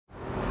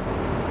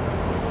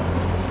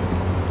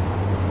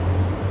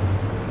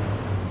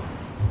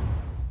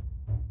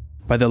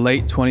By the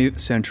late 20th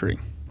century,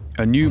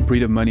 a new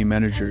breed of money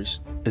managers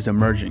is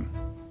emerging.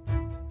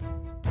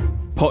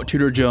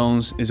 Tudor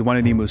Jones is one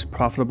of the most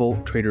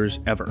profitable traders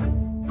ever,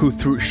 who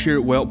through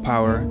sheer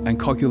willpower and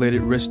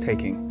calculated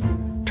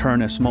risk-taking,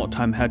 turned a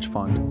small-time hedge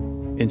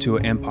fund into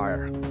an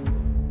empire.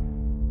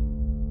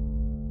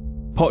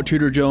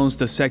 Tudor Jones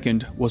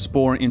II was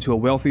born into a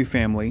wealthy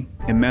family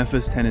in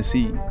Memphis,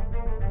 Tennessee.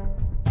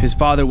 His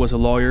father was a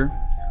lawyer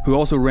who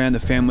also ran the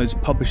family's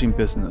publishing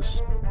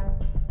business.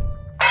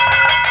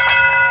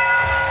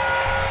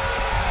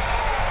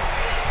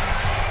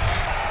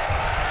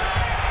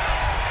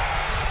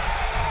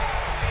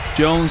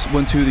 Jones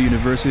went to the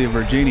University of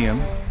Virginia,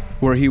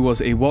 where he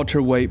was a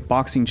welterweight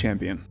boxing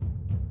champion.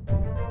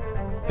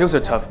 He was a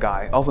tough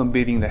guy, often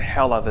beating the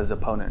hell out of his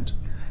opponent.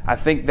 I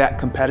think that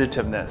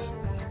competitiveness,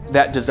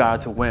 that desire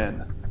to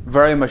win,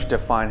 very much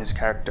defined his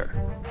character.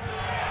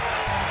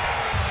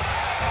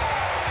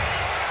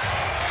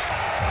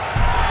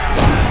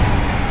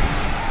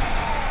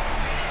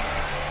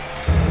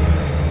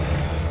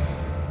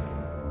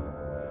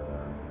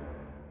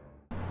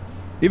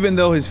 Even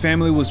though his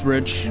family was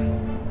rich,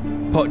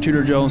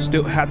 Tudor Jones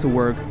still had to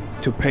work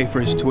to pay for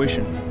his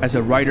tuition as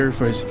a writer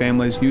for his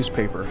family's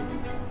newspaper.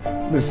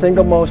 The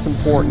single most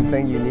important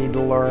thing you need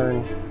to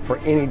learn for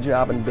any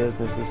job in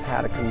business is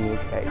how to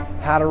communicate,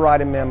 how to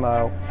write a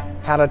memo,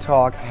 how to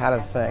talk, how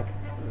to think.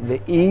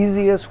 The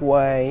easiest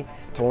way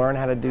to learn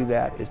how to do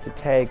that is to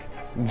take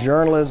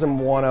Journalism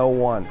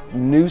 101,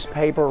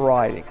 newspaper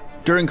writing.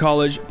 During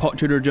college,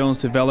 Tudor Jones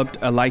developed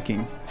a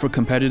liking for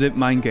competitive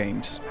mind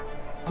games.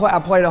 I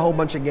played a whole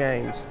bunch of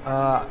games,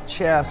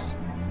 chess,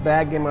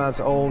 backgammon when I was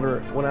older.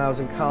 When I was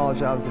in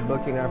college, I was the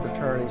bookie in our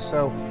fraternity.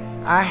 So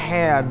I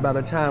had, by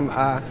the time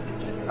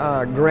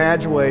I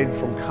graduated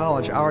from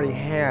college, I already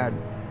had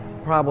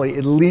probably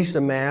at least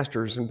a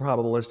master's in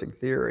probabilistic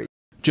theory.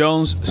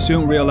 Jones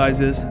soon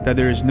realizes that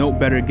there is no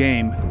better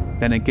game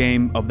than a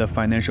game of the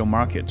financial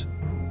market.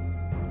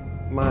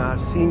 My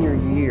senior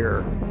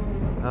year,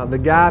 the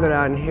guy that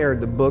I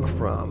inherited the book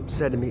from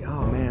said to me,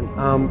 "Oh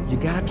man, you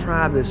gotta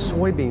try this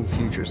soybean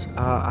futures.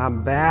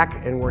 I'm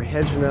back and we're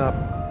hedging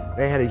up."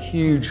 They had a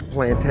huge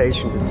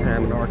plantation at the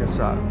time in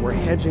Arkansas. We're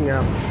hedging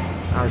up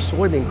our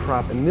soybean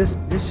crop, and this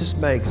just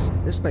makes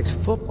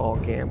football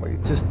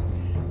gambling just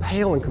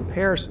pale in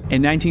comparison.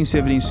 In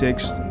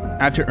 1976,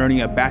 after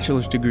earning a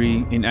bachelor's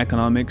degree in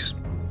economics,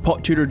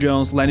 Tudor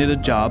Jones landed a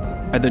job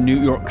at the New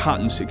York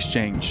Cotton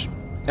Exchange.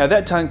 At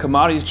that time,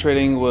 commodities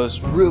trading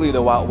was really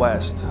the Wild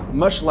West,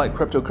 much like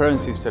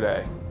cryptocurrencies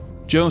today.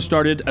 Jones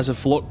started as a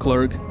float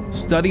clerk,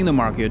 studying the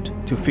market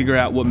to figure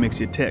out what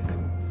makes it tick.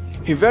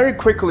 He very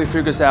quickly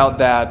figures out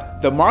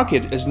that the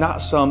market is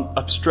not some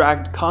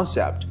abstract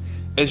concept.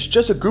 It's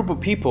just a group of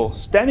people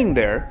standing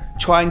there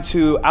trying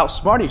to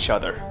outsmart each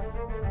other.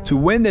 To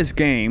win this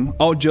game,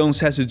 all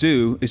Jones has to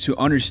do is to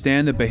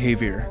understand the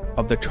behavior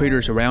of the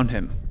traders around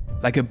him.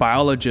 Like a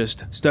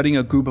biologist studying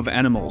a group of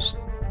animals,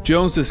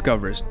 Jones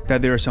discovers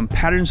that there are some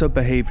patterns of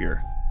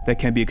behavior that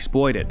can be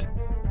exploited.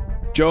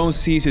 Jones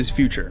sees his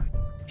future.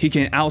 He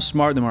can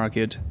outsmart the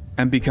market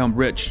and become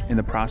rich in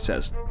the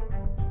process.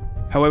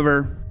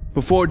 However,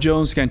 before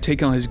Jones can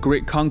take on his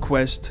great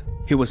conquest,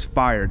 he was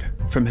fired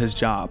from his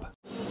job.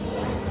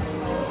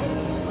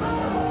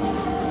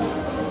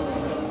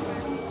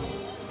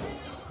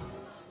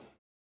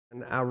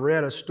 And I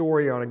read a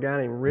story on a guy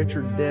named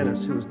Richard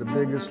Dennis, who was the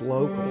biggest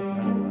local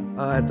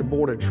at the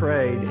Board of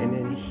Trade, and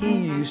then he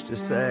used to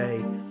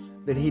say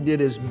that he did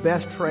his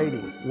best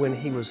trading when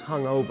he was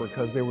hungover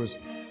because there was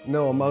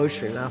no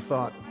emotion. And I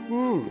thought,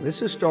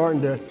 this is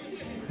starting to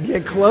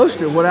get close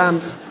to what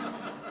I'm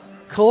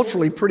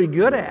culturally pretty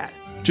good at.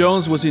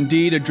 Jones was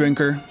indeed a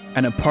drinker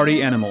and a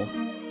party animal.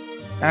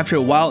 After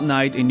a wild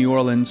night in New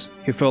Orleans,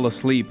 he fell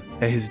asleep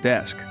at his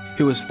desk.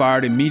 He was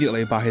fired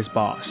immediately by his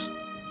boss.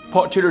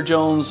 Tudor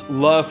Jones'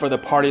 love for the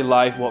party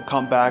life will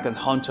come back and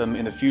haunt him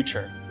in the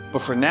future.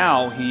 But for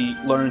now, he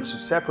learns to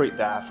separate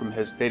that from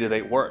his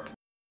day-to-day work.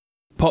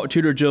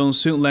 Tudor Jones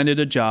soon landed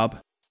a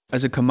job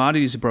as a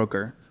commodities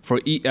broker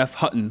for E.F.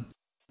 Hutton,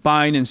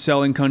 buying and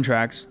selling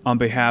contracts on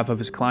behalf of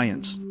his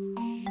clients.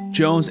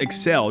 Jones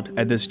excelled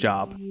at this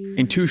job.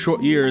 In 2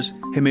 short years,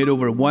 he made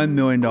over $1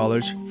 million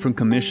from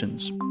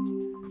commissions.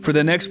 For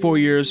the next 4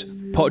 years,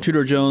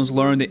 Tudor Jones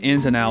learned the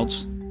ins and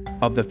outs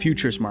of the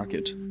futures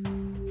market.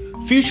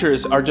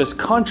 Futures are just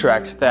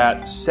contracts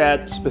that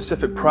set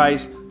specific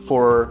price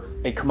for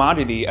a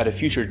commodity at a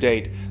future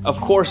date. Of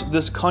course,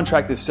 this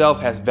contract itself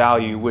has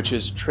value, which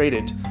is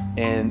traded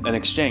in an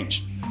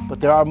exchange. But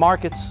there are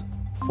markets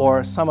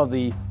for some of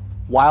the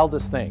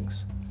wildest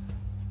things.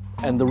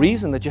 And the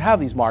reason that you have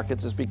these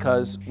markets is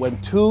because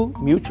when two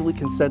mutually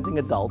consenting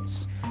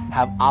adults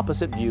have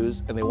opposite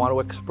views and they want to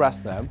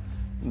express them,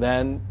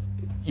 then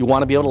you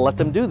want to be able to let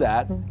them do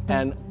that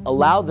and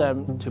allow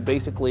them to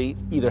basically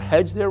either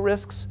hedge their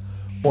risks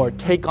or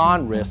take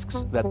on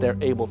risks that they're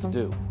able to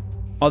do.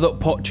 Although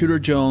Tudor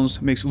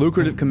Jones makes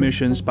lucrative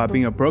commissions by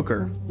being a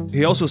broker,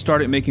 he also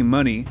started making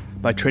money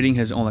by trading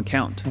his own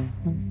account.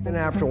 And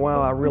after a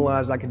while, I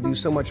realized I could do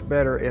so much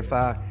better if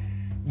I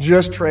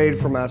just trade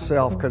for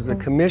myself because the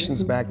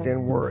commissions back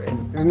then were, it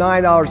was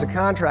 $9 a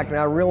contract, and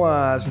I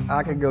realized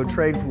I could go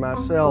trade for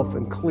myself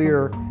and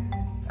clear.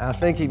 I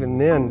think even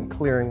then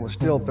clearing was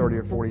still 30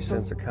 or 40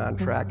 cents a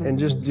contract, and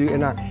just do,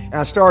 and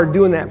I started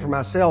doing that for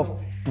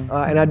myself,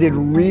 and I did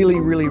really.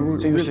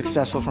 So you were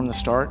successful from the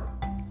start?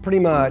 Pretty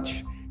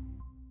much.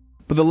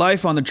 But the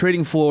life on the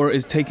trading floor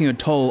is taking a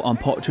toll on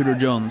Paul Tudor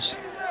Jones.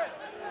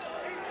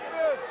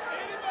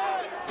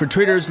 For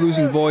traders,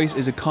 losing voice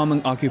is a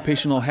common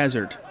occupational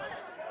hazard,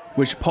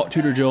 which Paul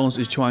Tudor Jones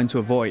is trying to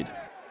avoid.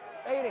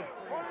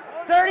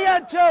 30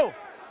 on 2!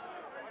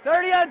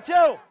 30 on 2!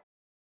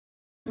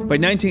 By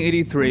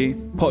 1983,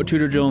 Paul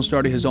Tudor Jones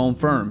started his own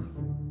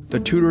firm, the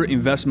Tudor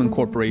Investment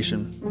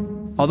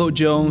Corporation. Although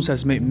Jones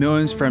has made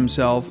millions for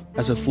himself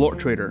as a floor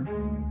trader,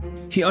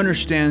 he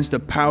understands the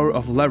power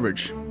of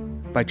leverage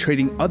by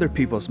trading other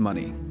people's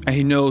money, and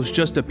he knows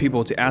just the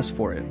people to ask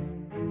for it.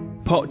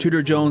 Paul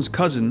Tudor Jones'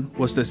 cousin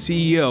was the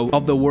CEO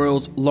of the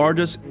world's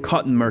largest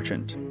cotton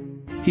merchant.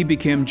 He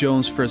became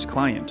Jones' first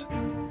client.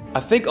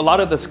 I think a lot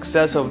of the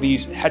success of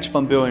these hedge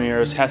fund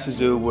billionaires has to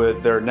do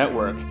with their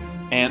network,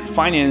 and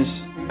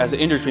finance as an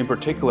industry in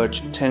particular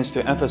tends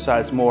to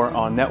emphasize more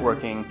on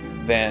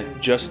networking than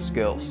just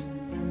skills.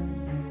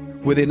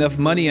 With enough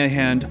money at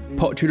hand,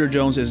 Paul Tudor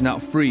Jones is now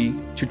free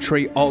to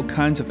trade all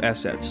kinds of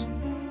assets.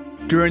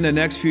 During the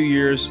next few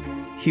years,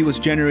 he was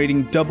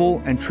generating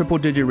double and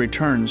triple-digit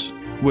returns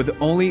with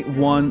only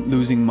one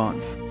losing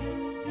month.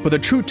 But the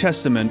true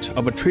testament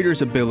of a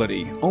trader's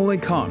ability only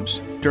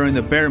comes during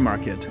the bear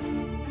market.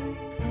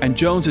 And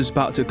Jones is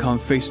about to come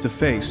face to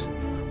face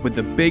with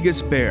the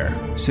biggest bear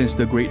since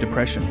the Great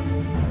Depression.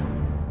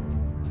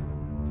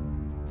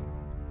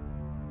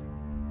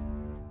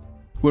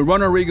 When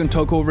Ronald Reagan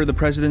took over the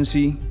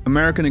presidency,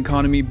 American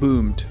economy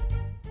boomed.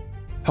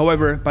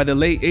 However, by the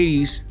late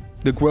 80s,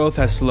 the growth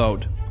has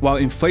slowed, while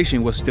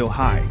inflation was still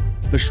high.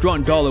 The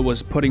strong dollar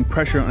was putting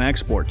pressure on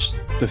exports.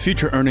 The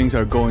future earnings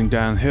are going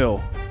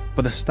downhill,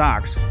 but the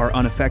stocks are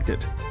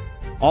unaffected.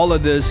 All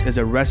of this is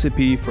a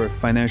recipe for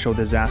financial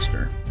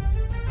disaster.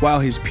 While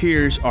his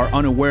peers are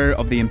unaware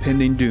of the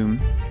impending doom,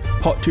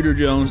 Paul Tudor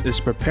Jones is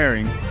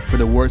preparing for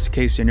the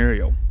worst-case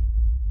scenario.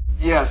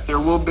 Yes, there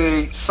will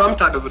be some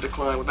type of a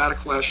decline, without a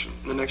question,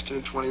 in the next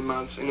 10 to 20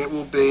 months, and it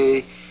will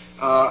be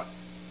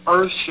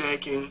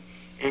earth-shaking,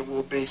 it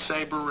will be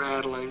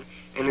saber-rattling,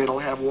 and it'll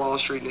have Wall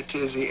Street in a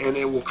tizzy, and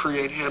it will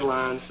create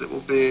headlines that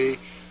will be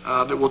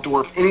that will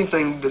dwarf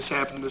anything that's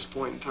happened at this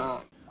point in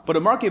time. But a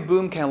market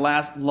boom can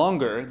last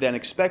longer than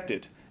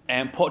expected,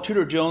 and Paul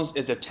Tudor Jones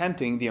is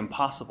attempting the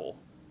impossible: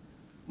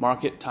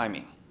 market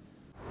timing.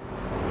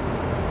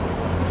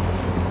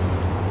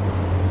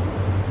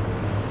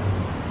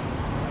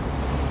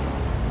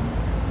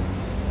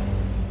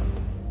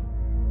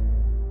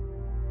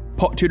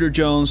 Paul Tudor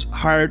Jones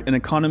hired an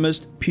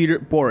economist, Peter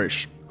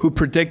Borish, who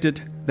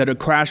predicted that a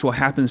crash will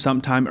happen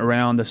sometime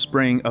around the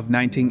spring of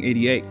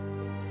 1988.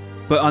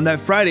 But on that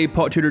Friday,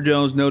 Paul Tudor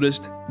Jones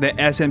noticed that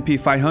S&P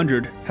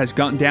 500 has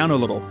gone down a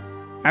little.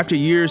 After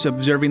years of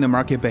observing the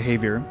market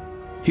behavior,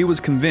 he was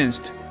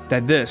convinced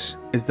that this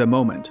is the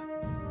moment.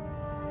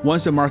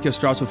 Once the market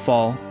starts to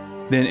fall,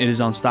 then it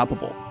is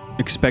unstoppable.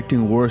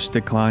 Expecting worse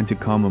decline to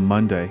come on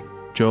Monday,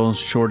 Jones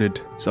shorted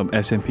some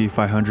S&P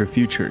 500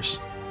 futures.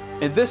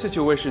 In this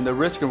situation, the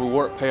risk and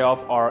reward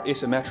payoff are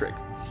asymmetric.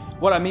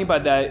 What I mean by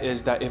that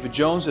is that if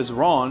Jones is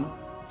wrong,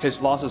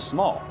 his loss is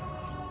small.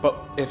 But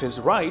if he's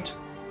right,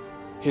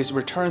 his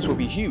returns will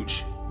be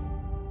huge.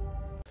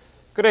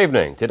 Good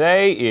evening.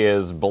 Today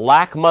is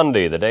Black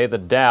Monday, the day the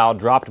Dow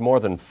dropped more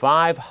than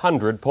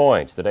 500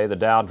 points, the day the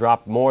Dow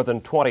dropped more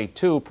than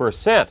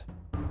 22%.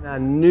 I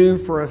knew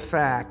for a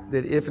fact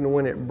that if and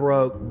when it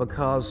broke,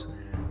 because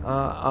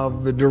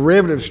of the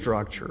derivative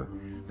structure,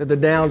 that the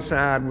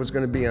downside was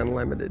going to be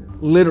unlimited,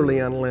 literally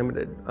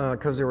unlimited,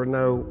 because there were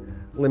no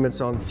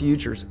limits on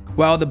futures.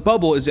 While the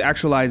bubble is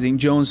actualizing,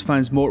 Jones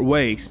finds more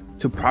ways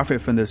to profit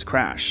from this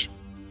crash.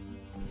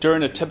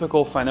 During a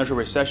typical financial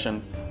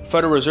recession,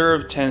 Federal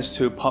Reserve tends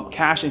to pump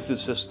cash into the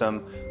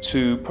system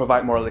to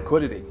provide more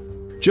liquidity.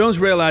 Jones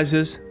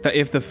realizes that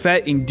if the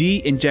Fed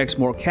indeed injects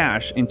more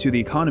cash into the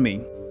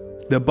economy,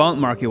 the bond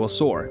market will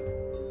soar.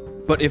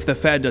 But if the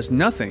Fed does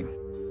nothing,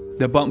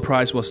 the bond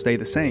price will stay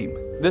the same.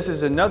 This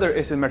is another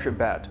asymmetric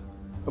bet.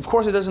 Of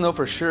course, it doesn't know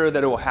for sure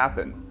that it will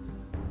happen,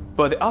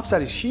 but the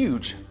upside is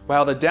huge,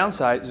 while the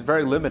downside is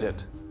very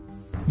limited.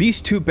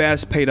 These two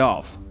bets paid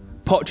off.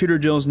 Paul Tudor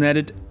Jones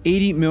netted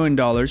 $80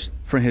 million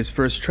from his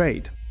first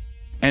trade,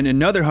 and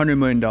another $100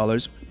 million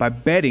by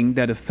betting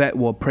that the Fed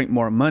will print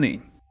more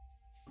money.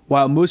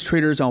 While most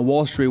traders on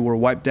Wall Street were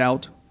wiped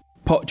out,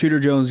 Paul Tudor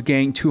Jones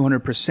gained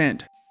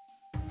 200%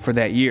 for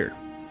that year.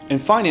 In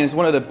finance,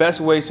 one of the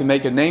best ways to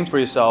make a name for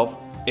yourself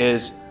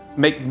is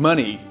make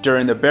money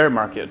during the bear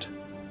market,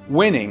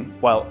 winning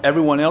while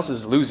everyone else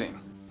is losing.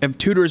 If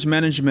Tudor's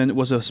management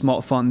was a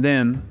small fund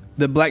then,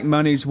 the black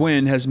money's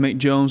win has made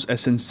Jones a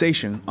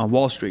sensation on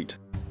Wall Street.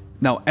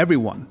 Now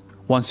everyone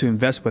wants to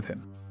invest with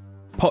him.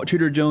 Paul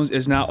Tudor Jones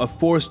is now a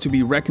force to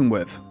be reckoned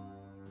with,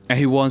 and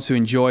he wants to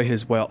enjoy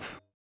his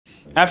wealth.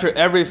 After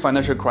every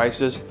financial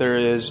crisis, there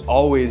is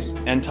always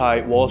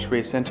anti-Wall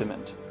Street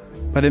sentiment.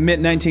 By the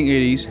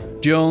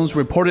mid-1980s, Jones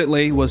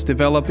reportedly was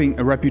developing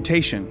a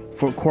reputation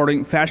for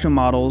courting fashion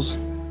models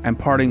and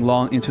partying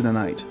long into the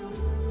night.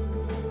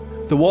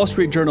 The Wall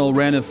Street Journal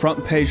ran a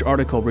front-page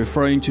article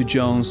referring to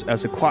Jones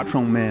as a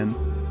Quatron man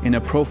in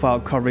a profile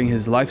covering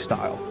his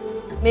lifestyle.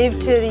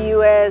 Moved to the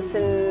US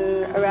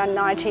in around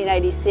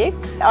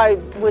 1986. I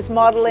was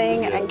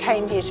modeling and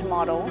came here to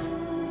model.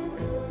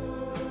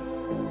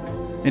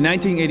 In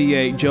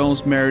 1988,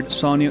 Jones married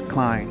Sonia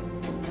Klein.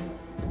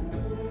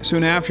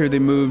 Soon after, they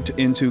moved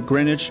into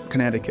Greenwich,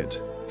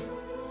 Connecticut.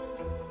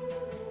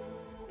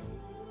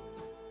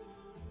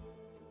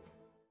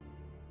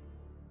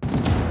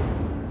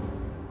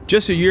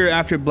 Just a year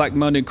after Black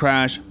Monday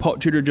crash,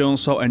 Tudor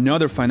Jones saw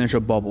another financial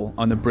bubble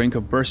on the brink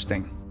of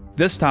bursting.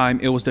 This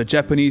time, it was the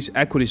Japanese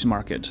equities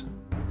market.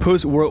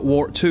 Post-World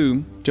War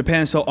II,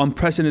 Japan saw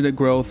unprecedented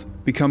growth,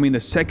 becoming the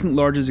second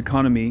largest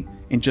economy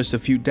in just a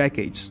few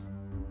decades.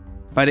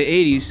 By the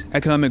 80s,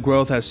 economic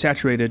growth has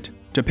saturated.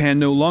 Japan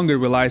no longer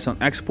relies on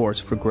exports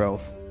for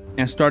growth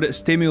and started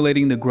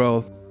stimulating the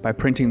growth by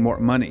printing more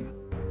money.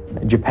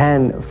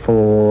 Japan,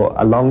 for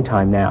a long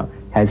time now,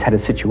 has had a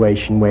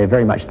situation where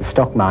very much the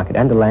stock market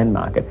and the land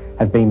market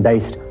have been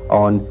based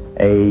on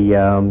a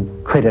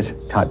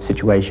credit-type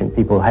situation.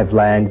 People have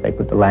land, they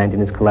put the land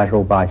in as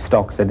collateral, buy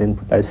stocks, they then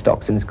put those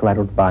stocks in as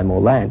collateral to buy more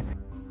land.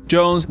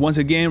 Jones once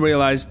again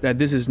realized that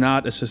this is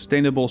not a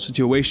sustainable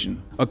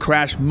situation. A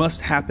crash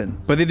must happen,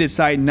 but they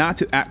decide not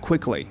to act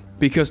quickly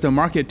because the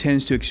market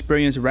tends to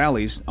experience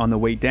rallies on the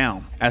way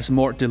down, as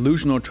more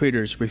delusional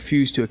traders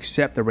refuse to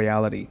accept the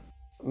reality.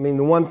 I mean,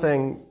 the one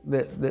thing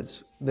that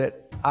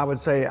I would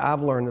say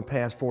I've learned in the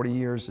past 40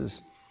 years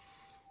is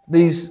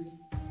these,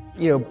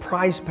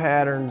 price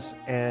patterns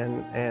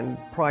and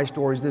price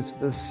stories.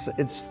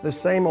 It's the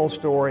same old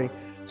story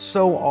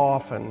so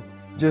often.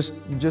 Just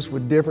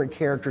with different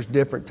characters,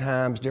 different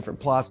times, different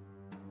plots.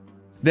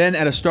 Then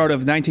at the start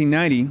of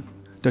 1990,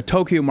 the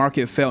Tokyo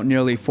market fell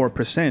nearly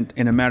 4%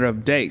 in a matter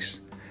of days.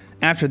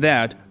 After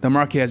that, the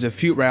market has a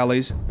few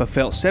rallies but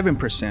fell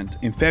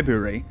 7% in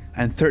February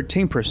and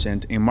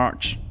 13% in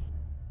March.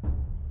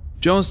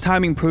 Jones'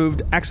 timing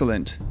proved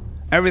excellent.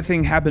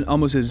 Everything happened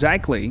almost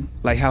exactly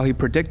like how he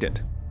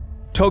predicted.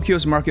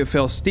 Tokyo's market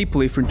fell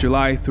steeply from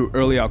July through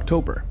early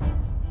October.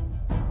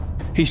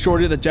 He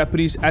shorted the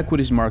Japanese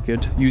equities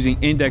market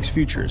using index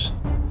futures.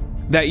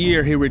 That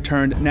year, he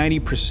returned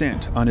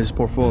 90% on his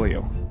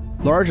portfolio,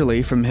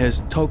 largely from his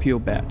Tokyo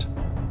bet.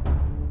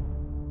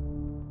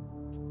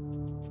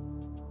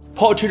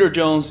 Tudor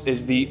Jones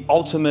is the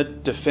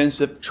ultimate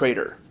defensive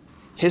trader.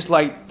 He's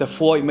like the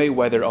Floyd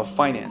Mayweather of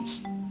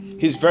finance.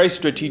 He's very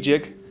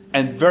strategic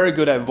and very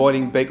good at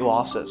avoiding big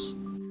losses.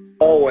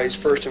 Always,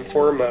 first and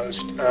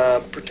foremost,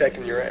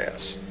 protecting your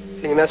ass.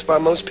 And that's why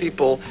most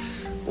people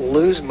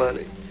lose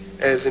money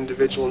as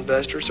individual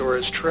investors or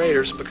as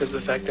traders, because of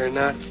the fact they're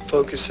not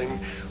focusing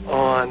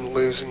on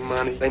losing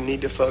money. They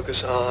need to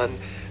focus on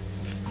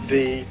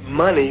the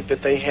money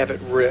that they have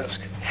at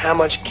risk. How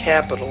much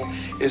capital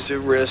is at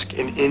risk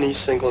in any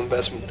single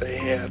investment they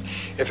have?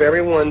 If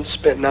everyone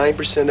spent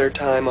 9% of their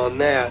time on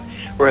that,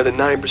 rather than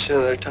 9%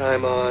 of their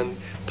time on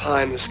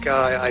pie in the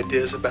sky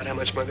ideas about how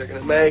much money they're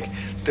going to make,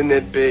 then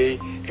they'd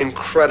be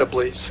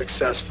incredibly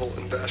successful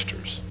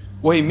investors.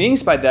 What he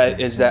means by that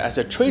is that as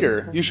a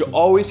trader, you should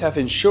always have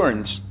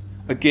insurance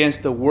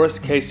against the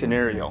worst case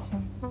scenario.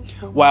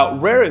 While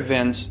rare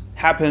events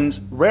happen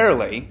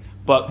rarely,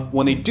 but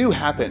when they do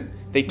happen,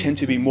 they tend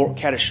to be more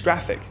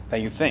catastrophic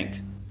than you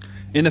think.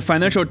 In the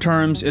financial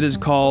terms, it is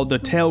called the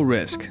tail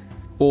risk,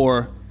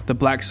 or the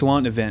black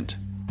swan event.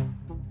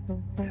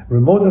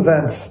 Remote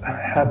events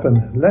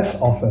happen less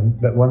often,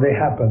 but when they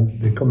happen,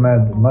 they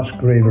command much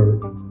greater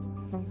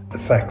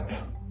effect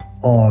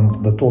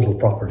on the total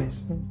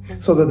properties.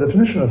 So the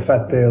definition of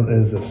fat tail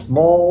is a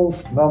small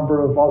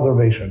number of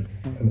observations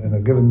in a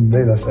given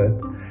data set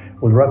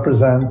will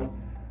represent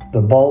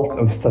the bulk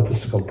of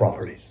statistical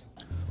properties.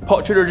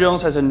 Tudor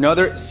Jones has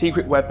another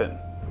secret weapon: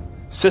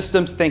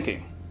 systems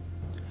thinking.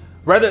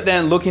 Rather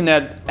than looking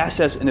at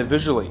assets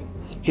individually,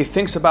 he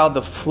thinks about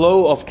the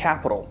flow of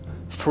capital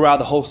throughout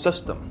the whole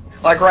system.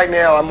 Like right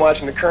now, I'm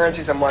watching the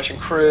currencies, I'm watching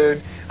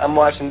crude, I'm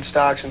watching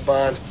stocks and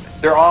bonds.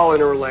 They're all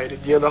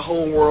interrelated. The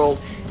whole world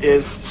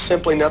is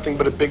simply nothing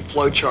but a big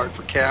flow chart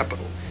for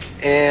capital.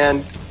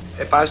 And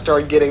if I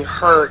start getting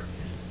hurt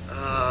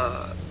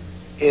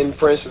in,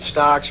 for instance,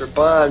 stocks or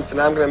bonds, then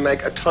I'm going to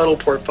make a total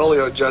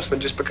portfolio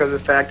adjustment just because of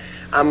the fact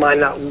I might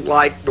not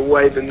like the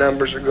way the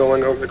numbers are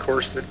going over the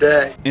course of the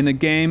day. In the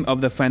game of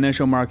the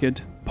financial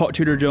market,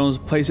 Tudor Jones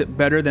plays it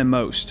better than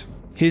most.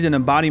 He's an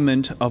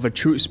embodiment of a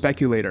true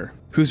speculator,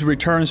 whose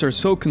returns are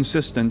so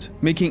consistent,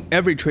 making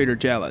every trader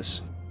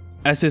jealous.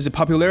 As his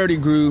popularity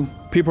grew,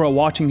 people are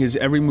watching his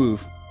every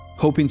move,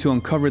 hoping to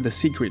uncover the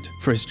secret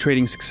for his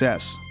trading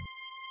success.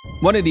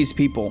 One of these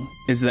people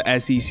is the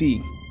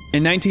SEC.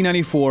 In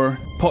 1994,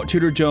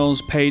 Tudor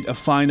Jones paid a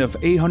fine of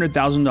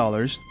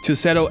 $800,000 to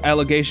settle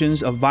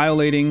allegations of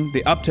violating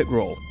the uptick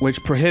rule,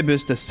 which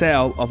prohibits the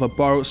sale of a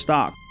borrowed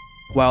stock.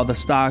 while the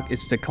stock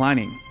is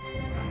declining.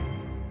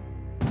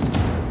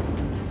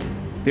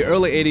 The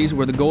early 80s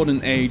were the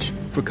golden age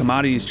for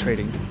commodities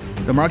trading.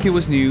 The market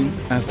was new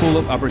and full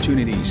of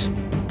opportunities.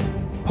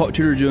 Paul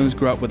Tudor Jones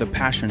grew up with a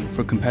passion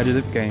for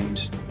competitive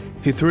games.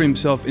 He threw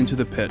himself into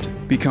the pit,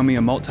 becoming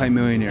a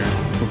multi-millionaire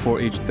before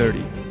age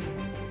 30.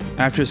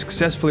 After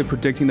successfully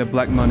predicting the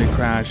Black Monday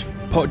crash,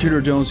 Paul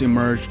Tudor Jones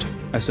emerged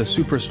as a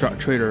superstar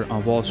trader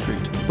on Wall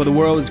Street. But the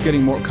world is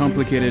getting more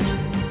complicated,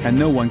 and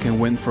no one can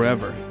win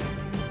forever.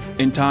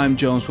 In time,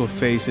 Jones will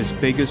face his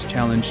biggest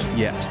challenge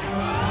yet.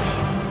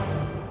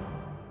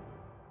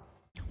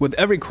 With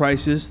every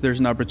crisis, there's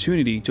an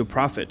opportunity to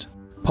profit.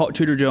 Paul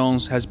Tudor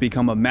Jones has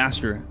become a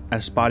master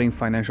at spotting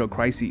financial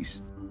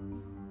crises.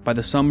 By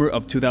the summer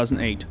of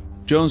 2008,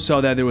 Jones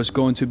saw that there was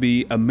going to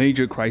be a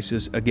major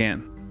crisis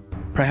again,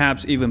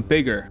 perhaps even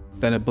bigger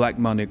than a Black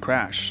Monday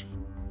crash.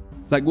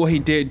 Like what he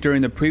did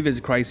during the previous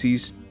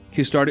crises,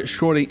 he started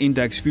shorting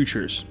index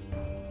futures.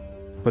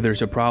 But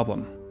there's a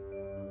problem.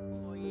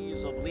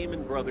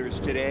 Lehman Brothers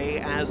today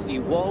as the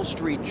Wall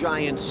Street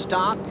giant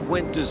stock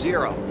went to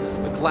zero.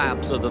 The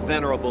collapse of the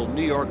venerable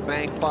New York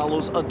bank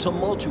follows a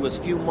tumultuous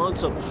few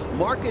months of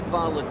market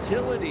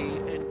volatility.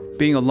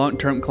 Being a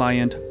long-term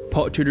client,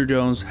 Paul Tudor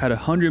Jones had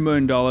 $100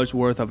 million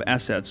worth of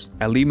assets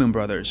at Lehman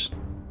Brothers.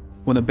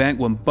 When the bank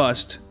went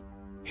bust,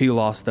 he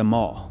lost them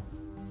all.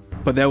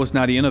 But that was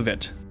not the end of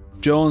it.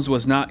 Jones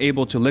was not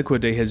able to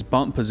liquidate his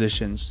bond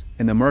positions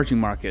in the emerging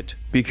market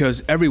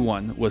because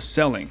everyone was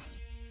selling.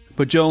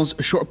 But Jones'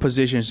 short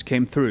positions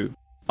came through,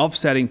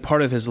 offsetting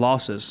part of his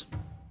losses.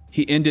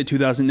 He ended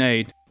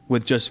 2008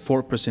 with just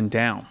 4%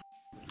 down.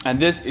 And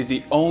this is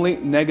the only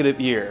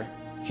negative year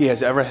he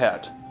has ever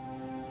had.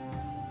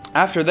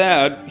 After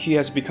that, he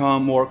has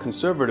become more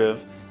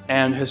conservative,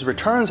 and his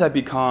returns have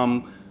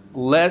become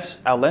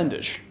less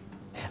outlandish.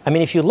 I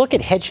mean, if you look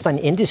at hedge fund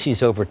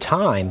indices over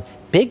time,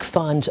 big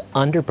funds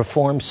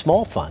underperform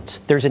small funds.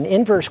 There's an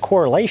inverse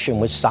correlation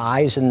with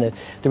size and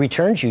the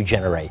returns you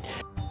generate.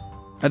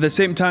 At the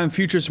same time,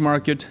 futures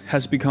market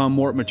has become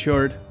more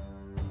matured,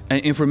 and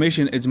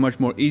information is much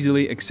more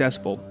easily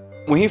accessible.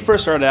 When he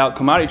first started out,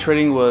 commodity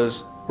trading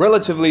was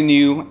relatively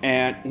new,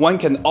 and one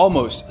can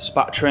almost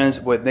spot trends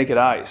with naked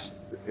eyes.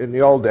 In the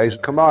old days,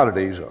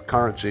 commodities or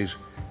currencies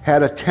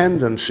had a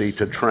tendency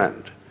to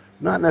trend.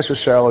 Not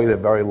necessarily the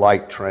very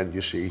light trend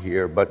you see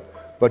here, but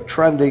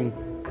trending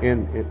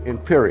in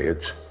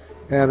periods.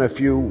 And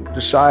if you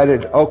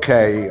decided,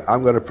 okay,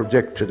 I'm going to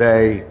predict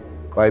today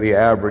by the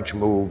average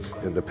move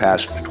in the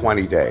past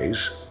 20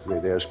 days,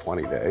 there's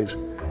 20 days,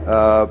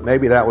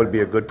 maybe that would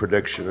be a good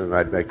prediction and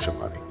I'd make some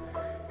money.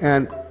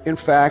 And in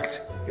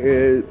fact,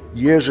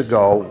 years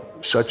ago,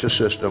 such a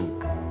system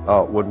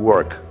would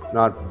work.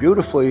 Not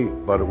beautifully,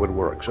 but it would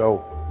work.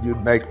 So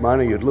you'd make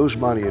money, you'd lose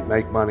money, you'd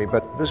make money,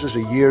 but this is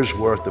a year's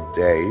worth of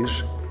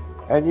days,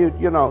 and you'd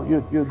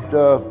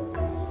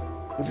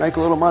make a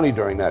little money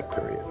during that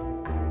period.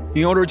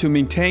 In order to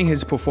maintain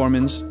his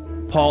performance,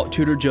 Paul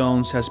Tudor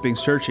Jones has been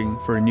searching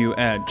for a new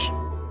edge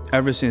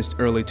ever since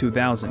early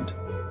 2000,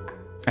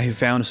 and he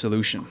found a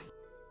solution.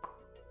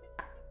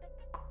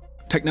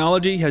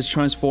 Technology has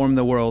transformed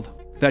the world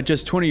that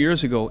just 20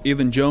 years ago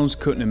even Jones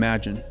couldn't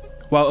imagine.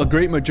 While a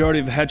great majority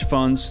of hedge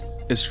funds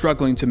is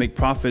struggling to make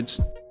profits,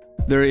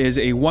 there is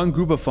one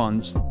group of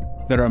funds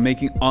that are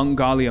making an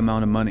ungodly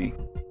amount of money.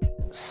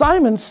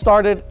 Simon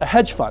started a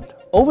hedge fund.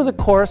 Over the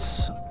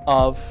course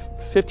of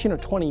 15 or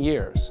 20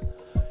 years,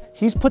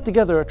 he's put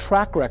together a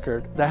track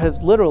record that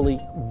has literally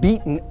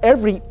beaten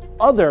every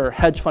other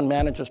hedge fund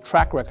manager's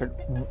track record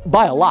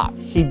by a lot.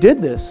 He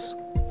did this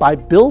by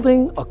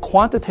building a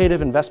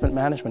quantitative investment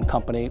management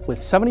company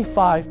with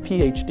 75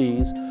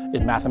 PhDs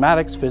in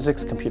mathematics,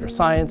 physics, computer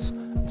science,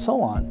 and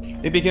so on.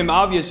 It became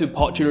obvious to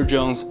Paul Tudor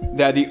Jones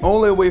that the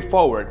only way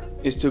forward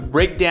is to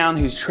break down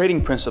his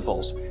trading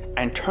principles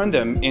and turn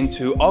them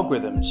into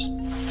algorithms.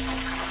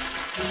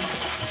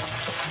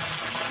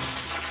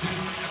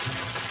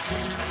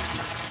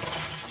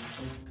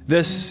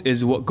 This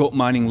is what gold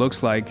mining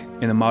looks like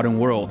in the modern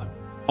world.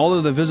 All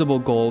of the visible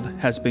gold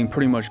has been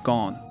pretty much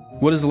gone.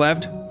 What is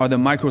left are the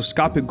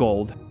microscopic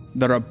gold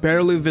that are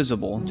barely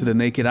visible to the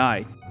naked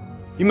eye.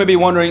 You may be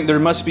wondering, there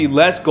must be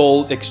less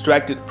gold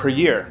extracted per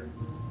year.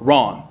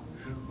 Wrong.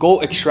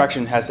 Gold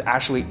extraction has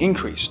actually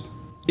increased.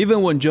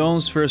 Even when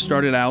Jones first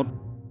started out,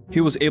 he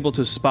was able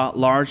to spot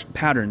large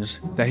patterns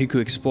that he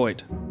could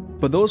exploit.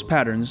 But those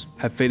patterns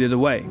have faded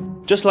away.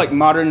 Just like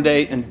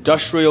modern-day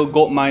industrial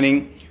gold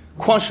mining,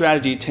 quant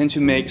strategy tend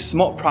to make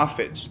small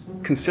profits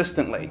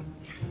consistently,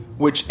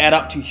 which add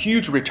up to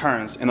huge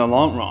returns in the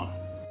long run.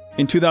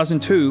 In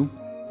 2002,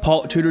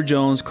 Paul Tudor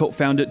Jones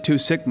co-founded 2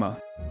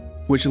 Sigma,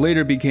 which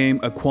later became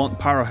a quant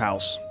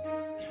powerhouse.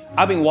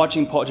 I've been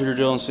watching Paul Tudor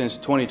Jones since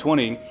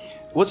 2020.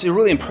 What's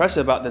really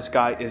impressive about this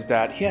guy is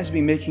that he has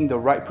been making the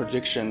right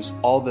predictions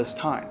all this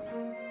time.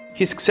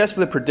 He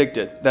successfully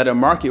predicted that the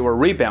market will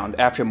rebound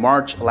after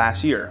March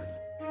last year.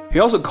 He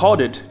also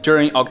called it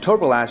during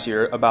October last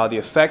year about the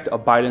effect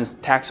of Biden's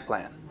tax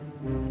plan.